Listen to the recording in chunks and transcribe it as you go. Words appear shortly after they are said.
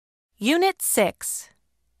Unit 6.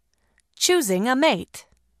 Choosing a mate.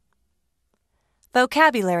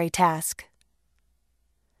 Vocabulary task.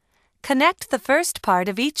 Connect the first part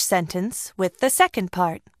of each sentence with the second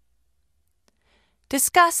part.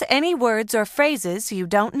 Discuss any words or phrases you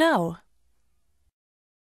don't know.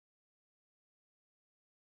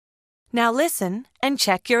 Now listen and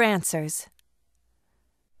check your answers.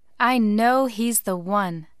 I know he's the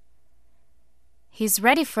one. He's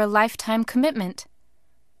ready for a lifetime commitment.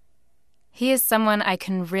 He is someone I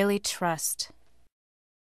can really trust.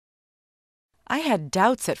 I had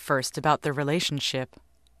doubts at first about their relationship.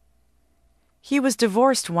 He was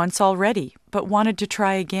divorced once already, but wanted to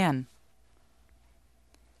try again.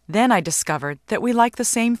 Then I discovered that we like the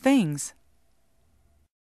same things.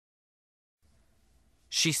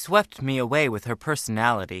 She swept me away with her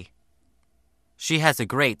personality. She has a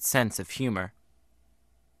great sense of humor.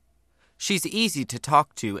 She's easy to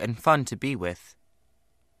talk to and fun to be with.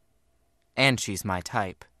 And she's my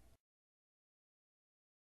type.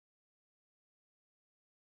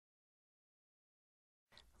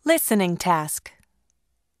 Listening task.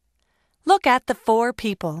 Look at the 4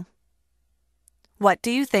 people. What do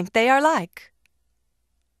you think they are like?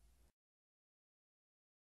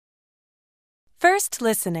 First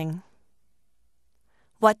listening.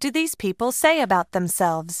 What do these people say about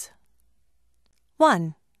themselves?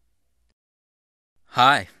 1.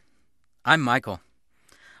 Hi, I'm Michael.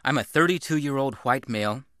 I'm a 32-year-old white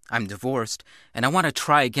male. I'm divorced, and I want to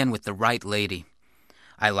try again with the right lady.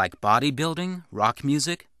 I like bodybuilding, rock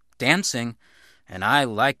music, dancing, and I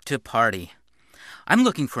like to party. I'm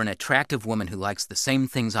looking for an attractive woman who likes the same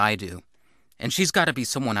things I do, and she's got to be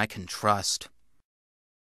someone I can trust.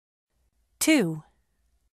 2.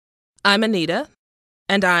 I'm Anita,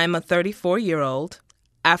 and I'm a 34-year-old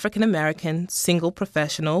African-American single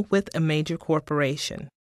professional with a major corporation.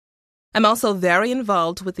 I'm also very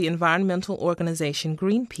involved with the environmental organization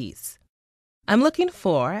Greenpeace. I'm looking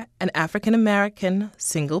for an African-American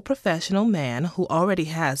single professional man who already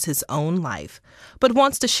has his own life, but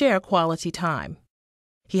wants to share quality time.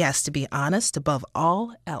 He has to be honest above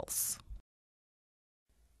all else.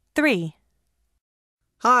 3.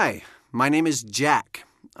 Hi, my name is Jack.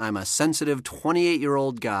 I'm a sensitive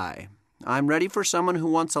 28-year-old guy. I'm ready for someone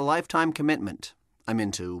who wants a lifetime commitment. I'm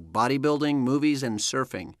into bodybuilding, movies, and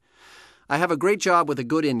surfing. I have a great job with a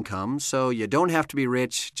good income, so you don't have to be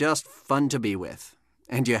rich, just fun to be with.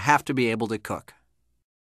 And you have to be able to cook.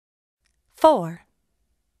 4.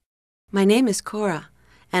 My name is Cora,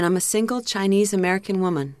 and I'm a single Chinese-American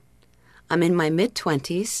woman. I'm in my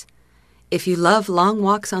mid-20s. If you love long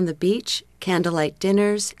walks on the beach, candlelight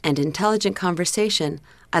dinners, and intelligent conversation,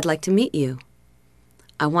 I'd like to meet you.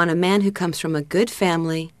 I want a man who comes from a good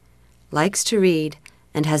family, likes to read,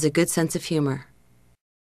 and has a good sense of humor.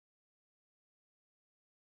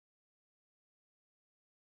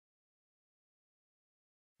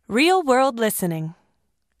 Real-world listening.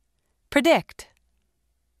 Predict.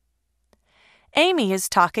 Amy is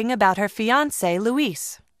talking about her fiancé,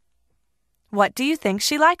 Luis. What do you think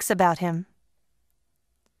she likes about him?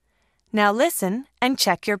 Now listen and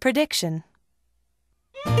check your prediction.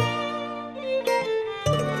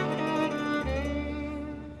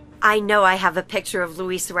 I know I have a picture of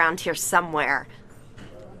Luis around here somewhere.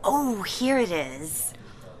 Oh, here it is.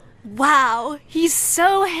 Wow, he's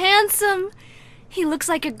so handsome. He looks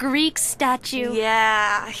like a Greek statue.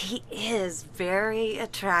 Yeah, he is very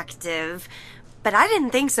attractive. But I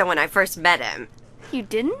didn't think so when I first met him. You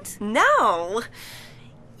didn't? No.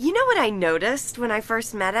 You know what I noticed when I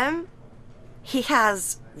first met him? He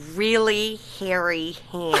has really hairy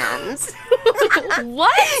hands.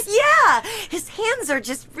 What? Yeah, his hands are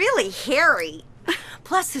just really hairy.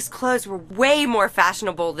 Plus, his clothes were way more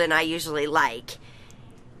fashionable than I usually like.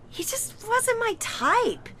 He just wasn't my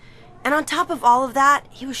type. And on top of all of that,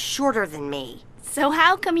 he was shorter than me. So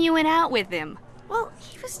how come you went out with him? Well,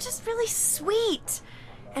 he was just really sweet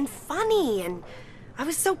and funny, and I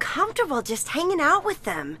was so comfortable just hanging out with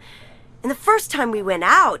him. And the first time we went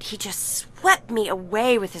out, he just swept me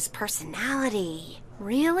away with his personality.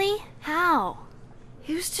 Really? How?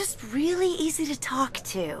 He was just really easy to talk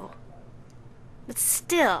to. But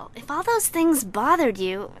still, if all those things bothered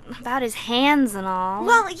you, about his hands and all...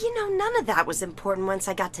 Well, none of that was important once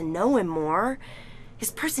I got to know him more.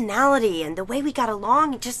 His personality and the way we got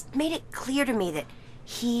along, it just made it clear to me that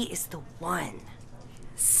he is the one.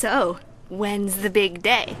 So, when's the big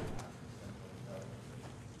day?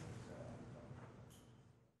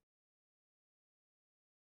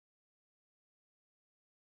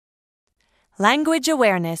 Language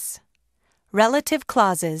awareness. Relative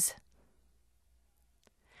clauses.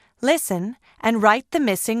 Listen and write the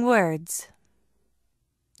missing words.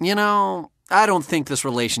 I don't think this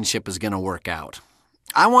relationship is going to work out.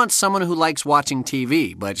 I want someone who likes watching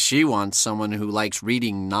TV, but she wants someone who likes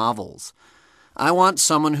reading novels. I want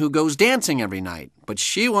someone who goes dancing every night, but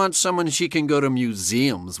she wants someone she can go to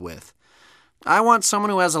museums with. I want someone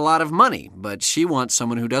who has a lot of money, but she wants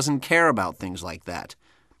someone who doesn't care about things like that.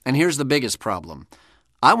 And here's the biggest problem.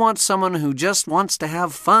 I want someone who just wants to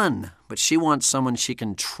have fun, but she wants someone she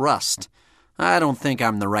can trust. I don't think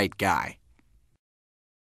I'm the right guy.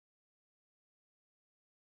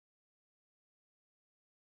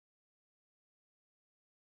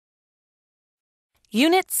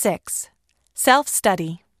 Unit 6.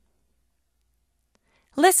 Self-Study.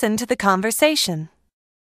 Listen to the conversation.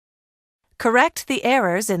 Correct the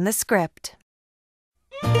errors in the script.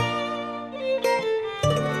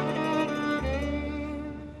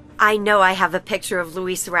 I know I have a picture of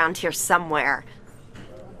Luis around here somewhere.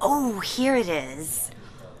 Oh, here it is.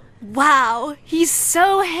 Wow, he's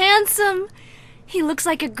so handsome. He looks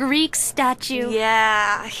like a Greek statue.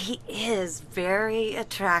 Yeah, he is very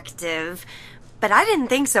attractive. But I didn't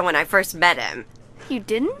think so when I first met him. You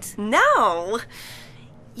didn't? No.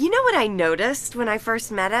 You know what I noticed when I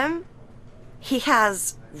first met him? He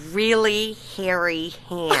has really hairy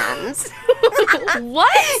hands.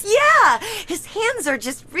 What? Yeah, his hands are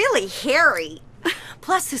just really hairy.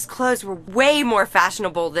 Plus, his clothes were way more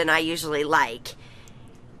fashionable than I usually like.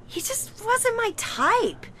 He just wasn't my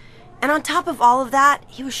type. And on top of all of that,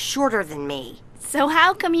 he was shorter than me. So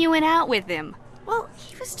how come you went out with him? Well,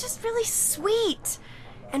 he was just really sweet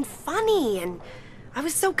and funny, and I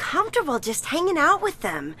was so comfortable just hanging out with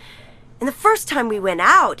him. And the first time we went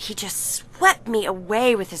out, he just swept me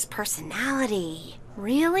away with his personality.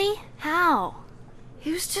 Really? How?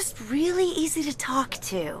 He was just really easy to talk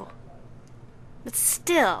to. But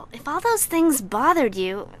still, if all those things bothered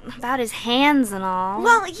you, about his hands and all...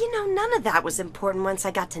 Well, none of that was important once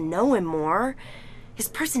I got to know him more. His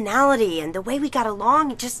personality and the way we got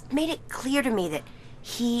along just made it clear to me that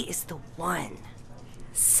he is the one.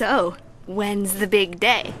 So, when's the big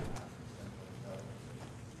day?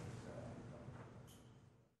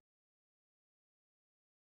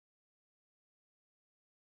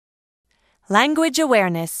 Language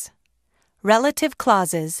awareness. Relative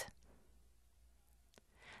clauses.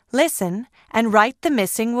 Listen and write the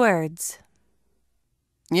missing words.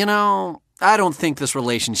 I don't think this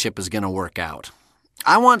relationship is going to work out.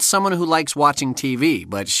 I want someone who likes watching TV,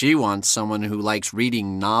 but she wants someone who likes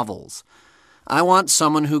reading novels. I want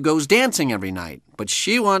someone who goes dancing every night, but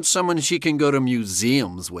she wants someone she can go to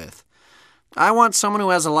museums with. I want someone who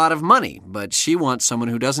has a lot of money, but she wants someone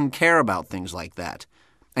who doesn't care about things like that.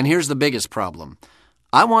 And here's the biggest problem.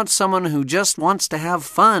 I want someone who just wants to have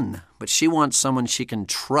fun, but she wants someone she can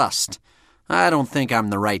trust. I don't think I'm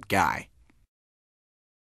the right guy.